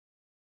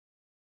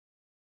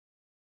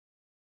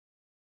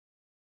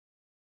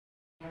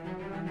Hey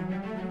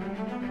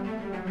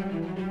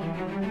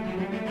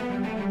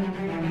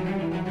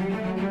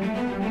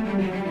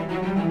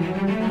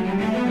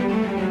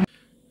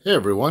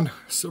everyone,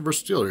 Silver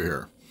Steeler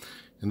here.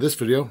 In this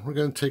video, we're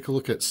going to take a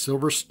look at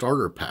silver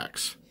starter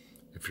packs.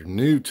 If you're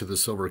new to the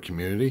silver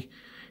community,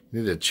 you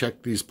need to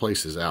check these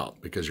places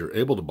out because you're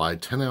able to buy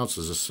 10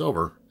 ounces of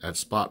silver at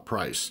spot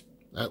price,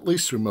 at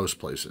least through most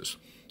places.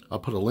 I'll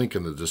put a link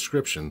in the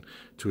description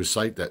to a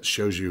site that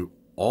shows you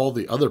all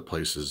the other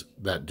places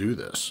that do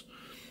this.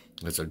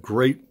 It's a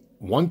great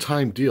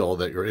one-time deal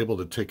that you're able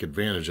to take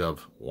advantage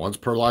of once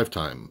per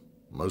lifetime.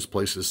 Most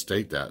places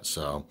state that,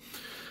 so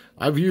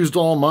I've used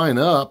all mine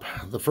up.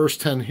 The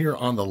first 10 here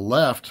on the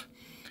left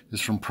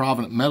is from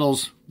Provident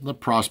Metals, the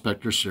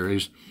Prospector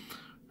Series.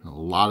 A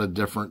lot of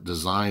different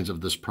designs of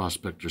this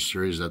Prospector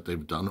Series that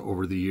they've done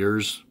over the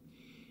years.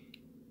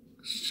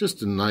 It's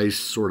just a nice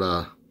sort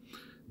of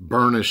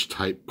burnish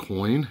type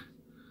coin.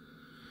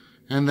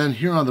 And then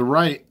here on the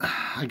right,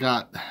 I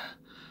got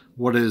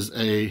what is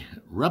a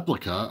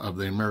replica of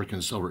the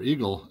American Silver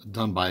Eagle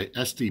done by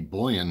SD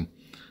Bullion.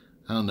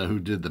 I don't know who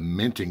did the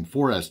minting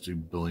for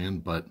SD Bullion,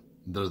 but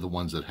they're the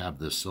ones that have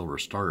this silver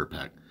starter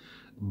pack.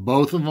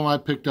 Both of them I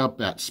picked up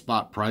at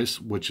spot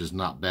price, which is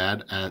not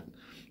bad. At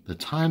the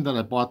time that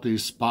I bought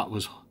these, spot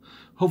was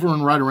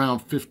hovering right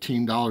around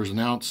 $15 an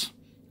ounce,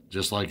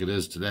 just like it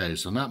is today.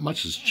 So not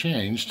much has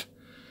changed,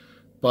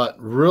 but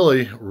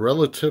really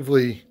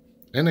relatively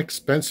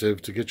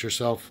inexpensive to get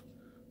yourself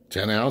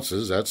 10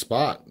 ounces at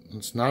spot.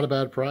 It's not a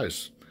bad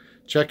price.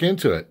 Check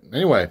into it.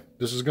 Anyway,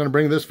 this is going to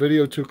bring this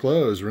video to a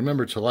close.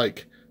 Remember to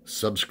like,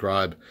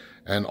 subscribe,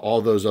 and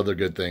all those other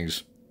good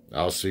things.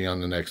 I'll see you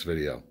on the next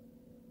video.